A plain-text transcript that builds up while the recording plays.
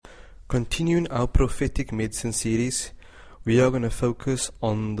Continuing our prophetic medicine series, we are going to focus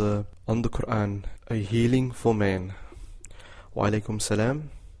on the Quran, a healing for man. Wa alaikum salam.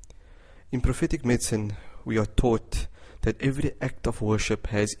 In prophetic medicine, we are taught that every act of worship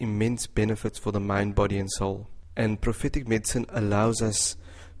has immense benefits for the mind, body and soul. And prophetic medicine allows us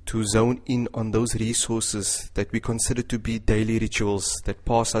to zone in on those resources that we consider to be daily rituals that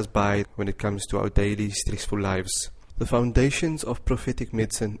pass us by when it comes to our daily stressful lives. The foundations of prophetic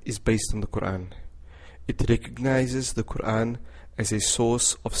medicine is based on the Quran. It recognizes the Quran as a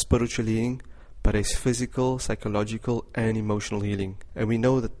source of spiritual healing, but as physical, psychological and emotional healing. And we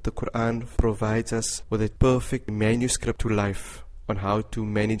know that the Quran provides us with a perfect manuscript to life on how to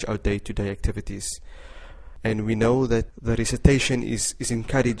manage our day-to-day activities. And we know that the recitation is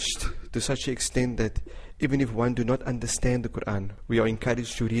encouraged to such an extent that even if one do not understand the Quran, we are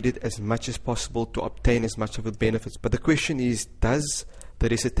encouraged to read it as much as possible to obtain as much of the benefits. But the question is, does the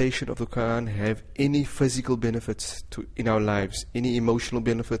recitation of the Quran have any physical benefits in our lives, any emotional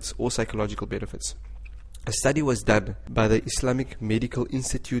benefits or psychological benefits? A study was done by the Islamic Medical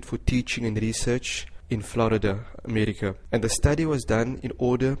Institute for Teaching and Research in Florida, America. And the study was done in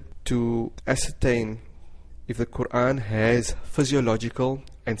order to ascertain if the Quran has physiological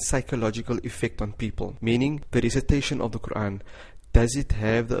and psychological effect on people. Meaning, the recitation of the Quran, does it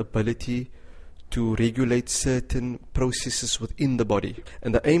have the ability to regulate certain processes within the body?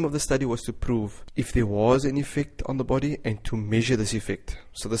 And the aim of the study was to prove if there was an effect on the body and to measure this effect.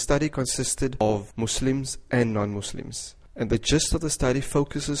 So the study consisted of Muslims and non-Muslims. And the gist of the study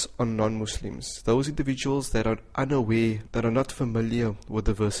focuses on non-Muslims, those individuals that are unaware, that are not familiar with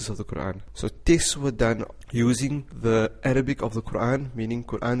the verses of the Quran. So tests were done using the Arabic of the Quran, meaning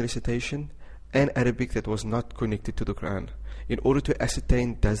Quran recitation, and Arabic that was not connected to the Quran, in order to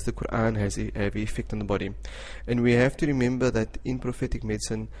ascertain does the Quran have an effect on the body. And we have to remember that in prophetic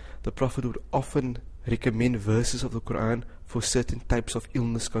medicine, the Prophet would often recommend verses of the Quran for certain types of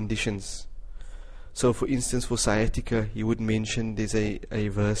illness conditions. So for instance, for sciatica, he would mention there's a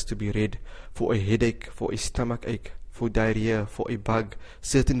verse to be read. For a headache, for a stomach ache, for diarrhea, for a bug,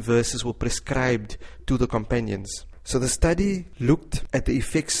 certain verses were prescribed to the companions. So the study looked at the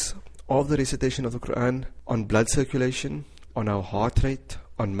effects of the recitation of the Quran on blood circulation, on our heart rate,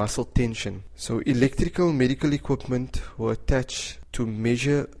 on muscle tension. So electrical medical equipment were attached to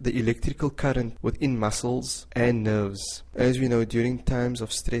measure the electrical current within muscles and nerves. As we know, during times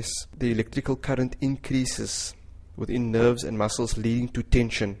of stress, the electrical current increases within nerves and muscles, leading to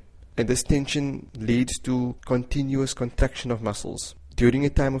tension. And this tension leads to continuous contraction of muscles. During the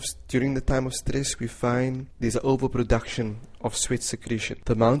time of stress, we find there's an overproduction of sweat secretion.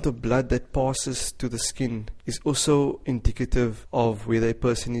 The amount of blood that passes to the skin is also indicative of whether a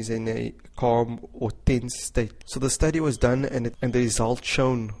person is in a calm or tense state. So the study was done, and the results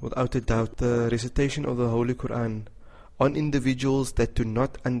shown, without a doubt, the recitation of the Holy Quran on individuals that do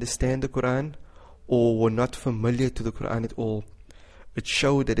not understand the Quran or were not familiar to the Quran at all. It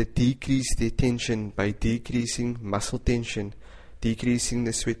showed that it decreased their tension by decreasing muscle tension, decreasing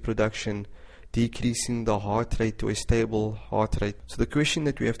the sweat production, decreasing the heart rate to a stable heart rate. So the question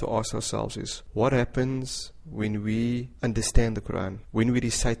that we have to ask ourselves is, what happens when we understand the Quran, when we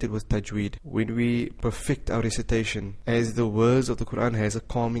recite it with tajweed, when we perfect our recitation, as the words of the Quran has a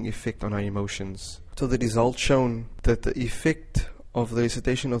calming effect on our emotions? So the results shown that the effect of the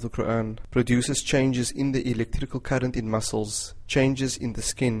recitation of the Quran produces changes in the electrical current in muscles, changes in the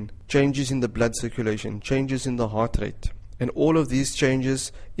skin, changes in the blood circulation, changes in the heart rate. And all of these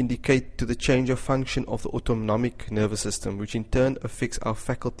changes indicate to the change of function of the autonomic nervous system, which in turn affects our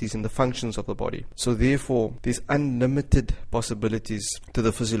faculties and the functions of the body. So therefore, there's unlimited possibilities to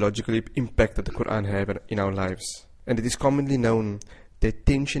the physiological impact that the Quran has in our lives. And it is commonly known that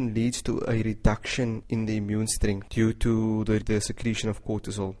tension leads to a reduction in the immune strength due to the secretion of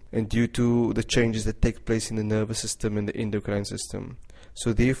cortisol and due to the changes that take place in the nervous system and the endocrine system.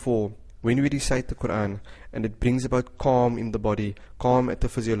 So therefore, when we recite the Quran and it brings about calm in the body, calm at the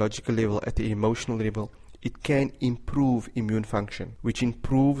physiological level, at the emotional level, it can improve immune function, which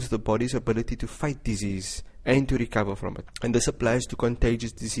improves the body's ability to fight disease and to recover from it. And this applies to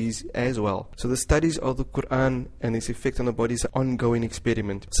contagious disease as well. So the studies of the Quran and its effect on the body is an ongoing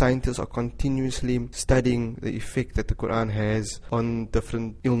experiment. Scientists are continuously studying the effect that the Quran has on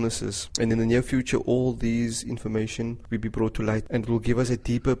different illnesses. And in the near future, all these information will be brought to light and will give us a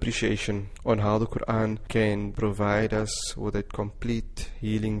deeper appreciation on how the Quran can provide us with a complete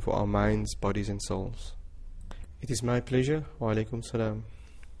healing for our minds, bodies and souls. It is my pleasure. Wa alaikum salam.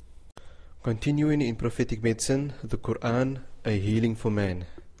 Continuing in prophetic medicine, the Quran, a healing for man.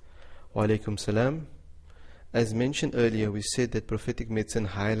 Wa alaikum salam. As mentioned earlier, we said that prophetic medicine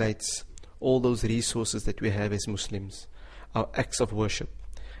highlights all those resources that we have as Muslims, our acts of worship.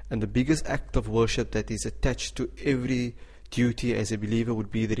 And the biggest act of worship that is attached to every duty as a believer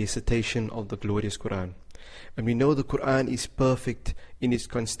would be the recitation of the glorious Quran. And we know the Quran is perfect in its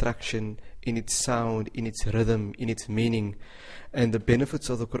construction, in its sound, in its rhythm, in its meaning. And the benefits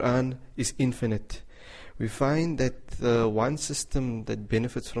of the Quran is infinite. We find that the one system that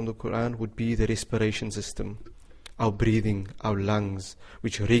benefits from the Quran would be the respiration system, our breathing, our lungs,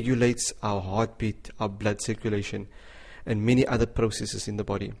 which regulates our heartbeat, our blood circulation, and many other processes in the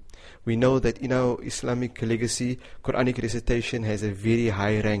body. We know that in our Islamic legacy, Quranic recitation has a very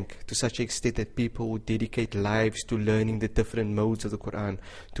high rank, to such an extent that people would dedicate lives to learning the different modes of the Quran,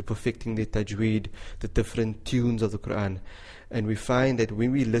 to perfecting the tajweed, the different tunes of the Quran. And we find that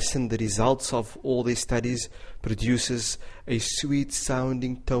when we listen, the results of all these studies produces a sweet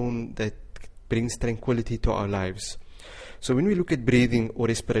sounding tone that brings tranquility to our lives. So when we look at breathing or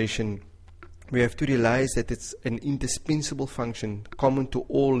respiration, we have to realize that it's an indispensable function common to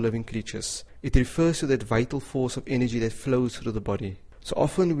all living creatures. It refers to that vital force of energy that flows through the body. So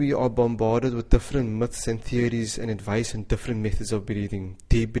often we are bombarded with different myths and theories and advice on different methods of breathing.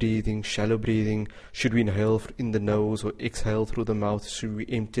 Deep breathing, shallow breathing, should we inhale in the nose or exhale through the mouth, should we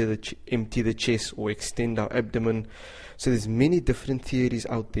empty the chest or extend our abdomen. So there's many different theories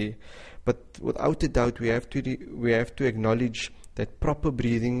out there. But without a doubt we have to acknowledge that proper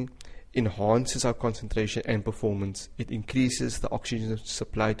breathing enhances our concentration and performance. It increases the oxygen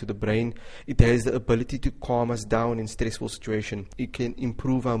supply to the brain. It has the ability to calm us down in stressful situations. It can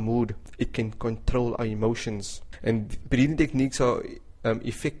improve our mood. It can control our emotions. And breathing techniques are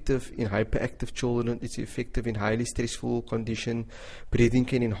effective in hyperactive children. It's effective in highly stressful condition. Breathing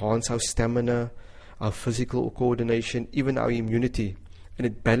can enhance our stamina, our physical coordination, even our immunity. And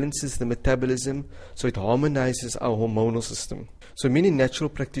it balances the metabolism, so it harmonizes our hormonal system. So many natural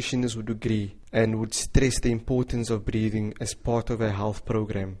practitioners would agree and would stress the importance of breathing as part of a health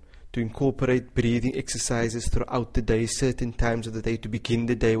program, to incorporate breathing exercises throughout the day, certain times of the day, to begin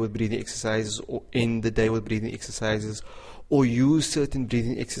the day with breathing exercises or end the day with breathing exercises, or use certain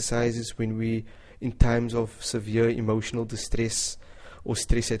breathing exercises when we in times of severe emotional distress or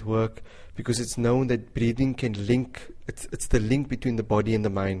stress at work, because it's known that breathing can link, it's the link between the body and the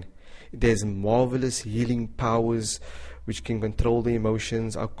mind. It has marvelous healing powers which can control the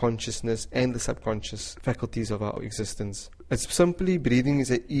emotions, our consciousness, and the subconscious faculties of our existence. It's simply breathing is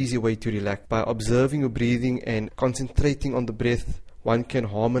an easy way to relax. By observing your breathing and concentrating on the breath, one can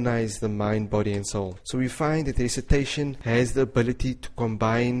harmonize the mind, body and soul. So we find that recitation has the ability to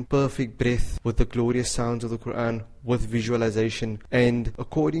combine perfect breath with the glorious sounds of the Quran, with visualization. And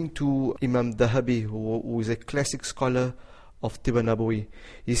according to Imam Dhahabi, who is a classic scholar of Tibb Nabawi,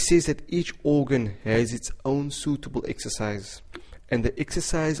 he says that each organ has its own suitable exercise, and the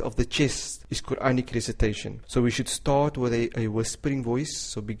exercise of the chest is Quranic recitation. So we should start with a whispering voice,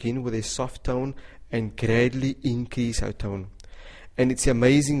 so begin with a soft tone and gradually increase our tone. And it's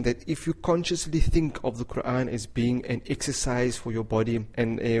amazing that if you consciously think of the Quran as being an exercise for your body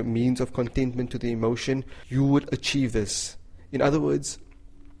and a means of contentment to the emotion, you would achieve this. In other words,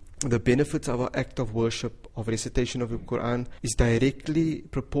 the benefits of our act of worship, of recitation of the Quran, is directly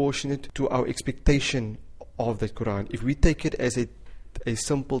proportionate to our expectation of the Quran. If we take it as a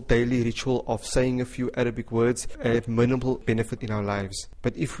simple daily ritual of saying a few Arabic words, have minimal benefit in our lives.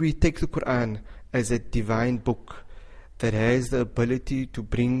 But if we take the Quran as a divine book that has the ability to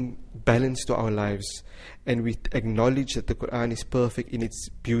bring balance to our lives, and we acknowledge that the Quran is perfect in its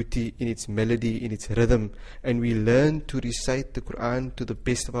beauty, in its melody, in its rhythm, and we learn to recite the Quran to the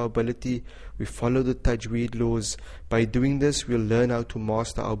best of our ability, we follow the tajweed laws. By doing this, we'll learn how to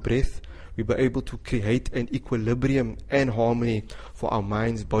master our breath. We'll be able to create an equilibrium and harmony for our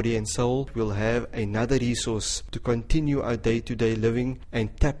minds, body and soul. We'll have another resource to continue our day-to-day living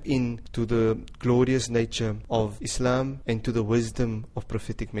and tap into the glorious nature of Islam and to the wisdom of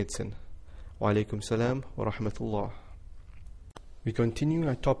prophetic medicine. Wa alaikum salam wa rahmatullah. We continue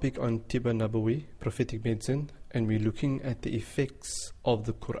our topic on Tibb Nabawi, prophetic medicine, and we're looking at the effects of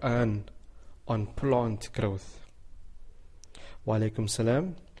the Quran on plant growth. Wa alaikum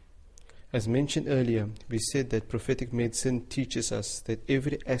salam. As mentioned earlier, we said that prophetic medicine teaches us that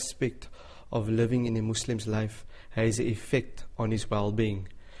every aspect of living in a Muslim's life has an effect on his well-being.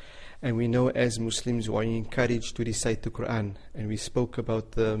 And we know as Muslims we are encouraged to recite the Quran, and we spoke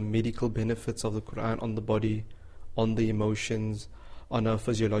about the medical benefits of the Quran on the body, on the emotions, on our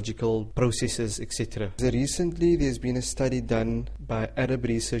physiological processes, etc. Recently there's been a study done by Arab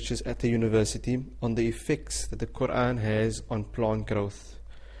researchers at the university on the effects that the Quran has on plant growth.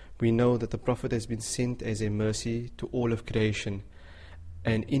 We know that the Prophet has been sent as a mercy to all of creation.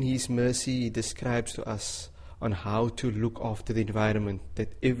 And in his mercy, he describes to us on how to look after the environment,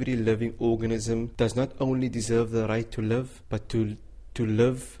 that every living organism does not only deserve the right to live, but to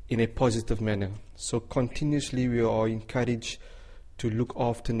live in a positive manner. So continuously we are encouraged to look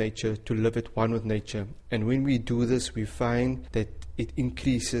after nature, to live at one with nature. And when we do this, we find that it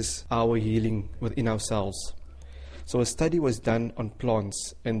increases our healing within ourselves. So a study was done on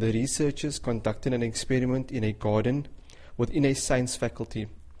plants, and the researchers conducted an experiment in a garden within a science faculty.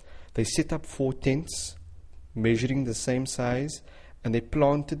 They set up 4 tents measuring the same size, and they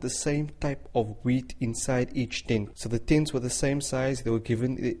planted the same type of wheat inside each tent. So the tents were the same size, they were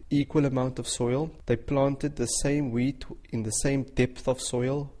given the equal amount of soil. They planted the same wheat in the same depth of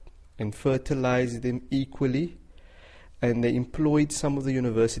soil and fertilized them equally, and they employed some of the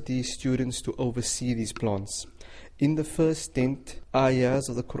university students to oversee these plants. In the first tent, ayahs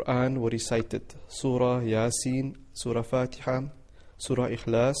of the Quran were recited. Surah Yasin, Surah Fatiha, Surah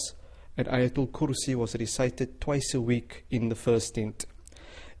Ikhlas, and Ayatul Kursi was recited twice a week in the first tent.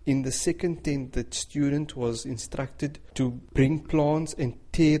 In the second tent, the student was instructed to bring plants and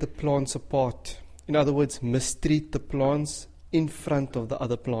tear the plants apart. In other words, mistreat the plants in front of the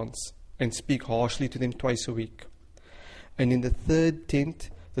other plants and speak harshly to them twice a week. And in the third tent,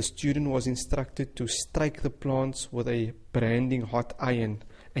 the student was instructed to strike the plants with a branding hot iron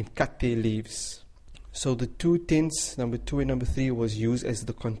and cut their leaves. So the 2 tents, number 2 and number 3, was used as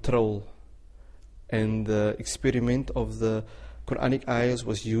the control. And the experiment of the Quranic ayahs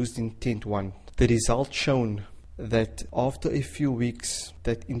was used in tent 1. The result shown that after a few weeks,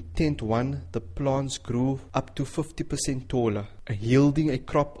 that in tent 1, the plants grew up to 50% taller, yielding a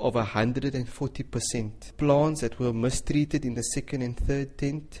crop of 140%. Plants that were mistreated in the second and third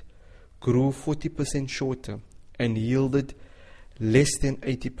tent grew 40% shorter and yielded less than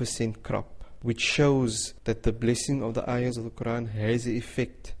 80% crop, which shows that the blessing of the ayahs of the Quran has an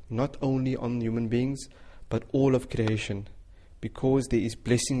effect not only on human beings but all of creation, because there is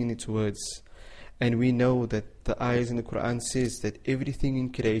blessing in its words. And we know that the ayahs in the Quran says that everything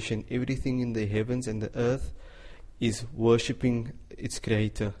in creation, everything in the heavens and the earth is worshipping its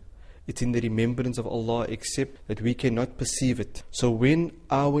creator. It's in the remembrance of Allah, except that we cannot perceive it. So when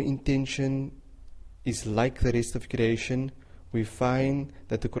our intention is like the rest of creation, we find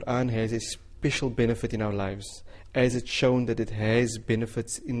that the Quran has a special benefit in our lives, as it's shown that it has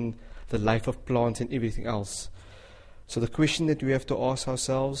benefits in the life of plants and everything else. So the question that we have to ask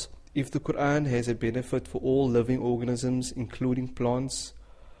ourselves, if the Quran has a benefit for all living organisms, including plants,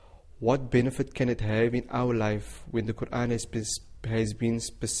 what benefit can it have in our life when the Quran has been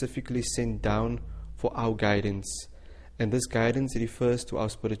specifically sent down for our guidance? And this guidance refers to our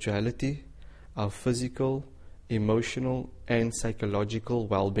spirituality, our physical, emotional and psychological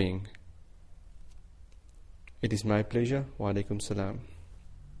well-being. It is my pleasure. Wa alaikum salam.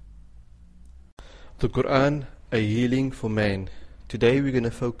 The Quran, a healing for man. Today we're going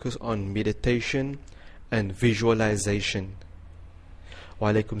to focus on meditation and visualization.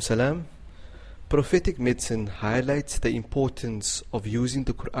 Wa alaikum salam. Prophetic medicine highlights the importance of using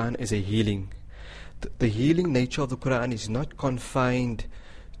the Quran as a healing. The healing nature of the Quran is not confined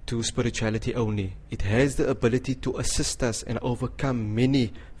to spirituality only. It has the ability to assist us and overcome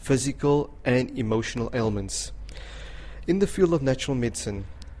many physical and emotional ailments. In the field of natural medicine,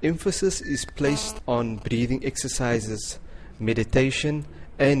 emphasis is placed on breathing exercises, meditation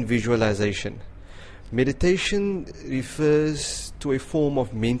and visualization. Meditation refers to a form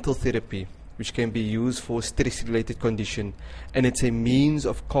of mental therapy which can be used for stress-related condition, and it's a means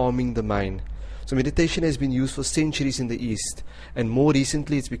of calming the mind. So meditation has been used for centuries in the East, and more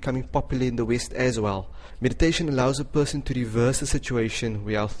recently it's becoming popular in the West as well. Meditation allows a person to reverse a situation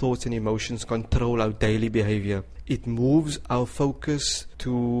where our thoughts and emotions control our daily behavior. It moves our focus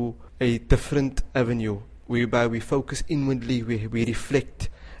to a different avenue, whereby we focus inwardly, we reflect,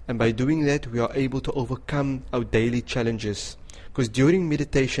 and by doing that we are able to overcome our daily challenges. Because during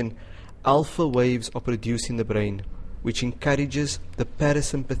meditation, alpha waves are produced in the brain, which encourages the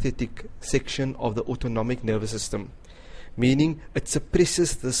parasympathetic section of the autonomic nervous system, meaning it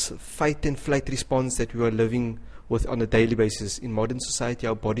suppresses this fight and flight response that we are living with on a daily basis. In modern society,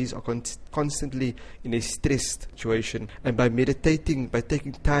 our bodies are constantly in a stressed situation, and by meditating, by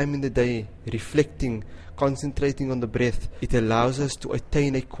taking time in the day, reflecting, concentrating on the breath, it allows us to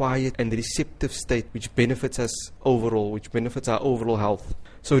attain a quiet and receptive state which benefits us overall, which benefits our overall health.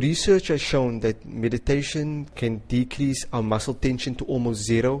 So research has shown that meditation can decrease our muscle tension to almost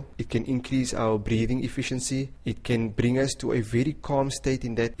zero. It can increase our breathing efficiency. It can bring us to a very calm state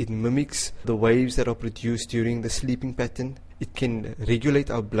in that it mimics the waves that are produced during the sleeping pattern. It can regulate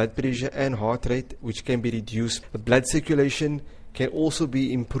our blood pressure and heart rate, which can be reduced. The blood circulation can also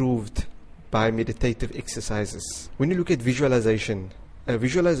be improved by meditative exercises. When you look at visualization,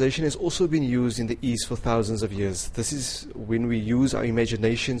 visualization has also been used in the East for thousands of years. This is when we use our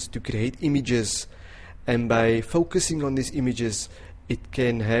imaginations to create images, and by focusing on these images, it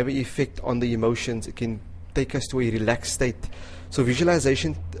can have an effect on the emotions. It can take us to a relaxed state. So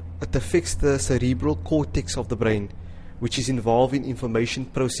visualization, it affects the cerebral cortex of the brain, which is involved in information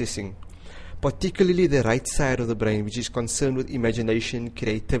processing, particularly the right side of the brain, which is concerned with imagination,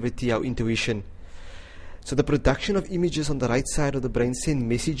 creativity, our intuition. So the production of images on the right side of the brain send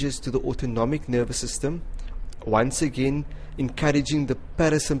messages to the autonomic nervous system, once again encouraging the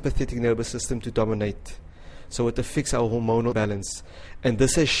parasympathetic nervous system to dominate. So it affects our hormonal balance. And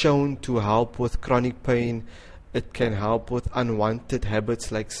this has shown to help with chronic pain. It can help with unwanted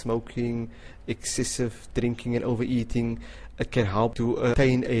habits like smoking, excessive drinking and overeating. It can help to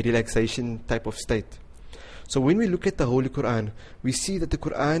attain a relaxation type of state. So when we look at the Holy Quran, we see that the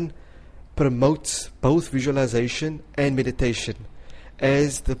Quran promotes both visualization and meditation,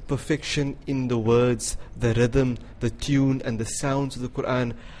 as the perfection in the words, the rhythm, the tune and the sounds of the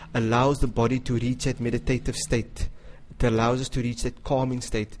Quran allows the body to reach that meditative state. It allows us to reach that calming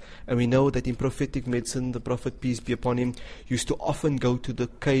state. And we know that in prophetic medicine, the Prophet, peace be upon him, used to often go to the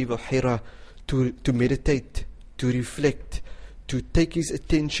cave of Hira to meditate, to reflect, to take his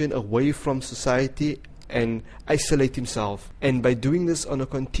attention away from society and isolate himself. And by doing this on a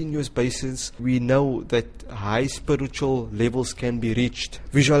continuous basis, we know that high spiritual levels can be reached.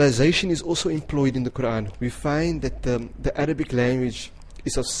 Visualization is also employed in the Quran. We find that the Arabic language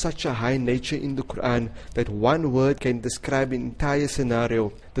is of such a high nature in the Quran that one word can describe an entire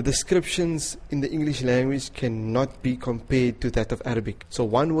scenario. The descriptions in the English language cannot be compared to that of Arabic. So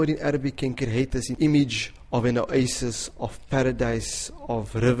one word in Arabic can create this image of an oasis, of paradise,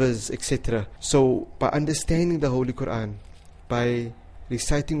 of rivers, etc. So by understanding the Holy Quran, by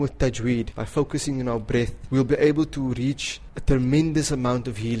reciting with tajweed, by focusing on our breath, we'll be able to reach a tremendous amount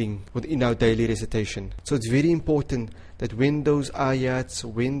of healing within our daily recitation. So it's very important that when those ayats,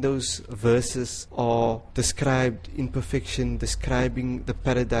 when those verses are described in perfection, describing the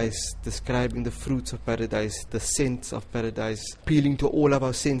paradise, describing the fruits of paradise, the scents of paradise, appealing to all of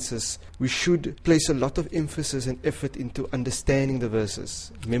our senses, we should place a lot of emphasis and effort into understanding the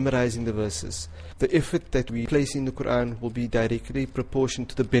verses, memorizing the verses. The effort that we place in the Quran will be directly proportional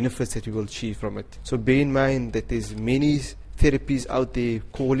to the benefits that we will achieve from it. So bear in mind that there's many therapies out there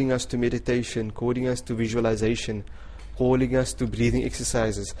calling us to meditation, calling us to visualization, calling us to breathing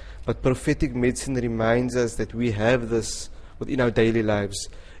exercises. But prophetic medicine reminds us that we have this within our daily lives.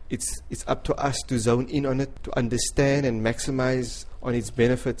 It's up to us to zone in on it, to understand and maximize on its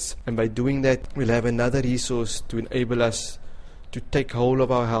benefits. And by doing that, we'll have another resource to enable us to take hold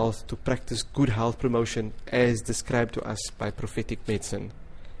of our health, to practice good health promotion as described to us by prophetic medicine.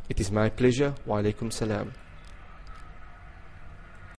 It is my pleasure. Wa alaikum salam.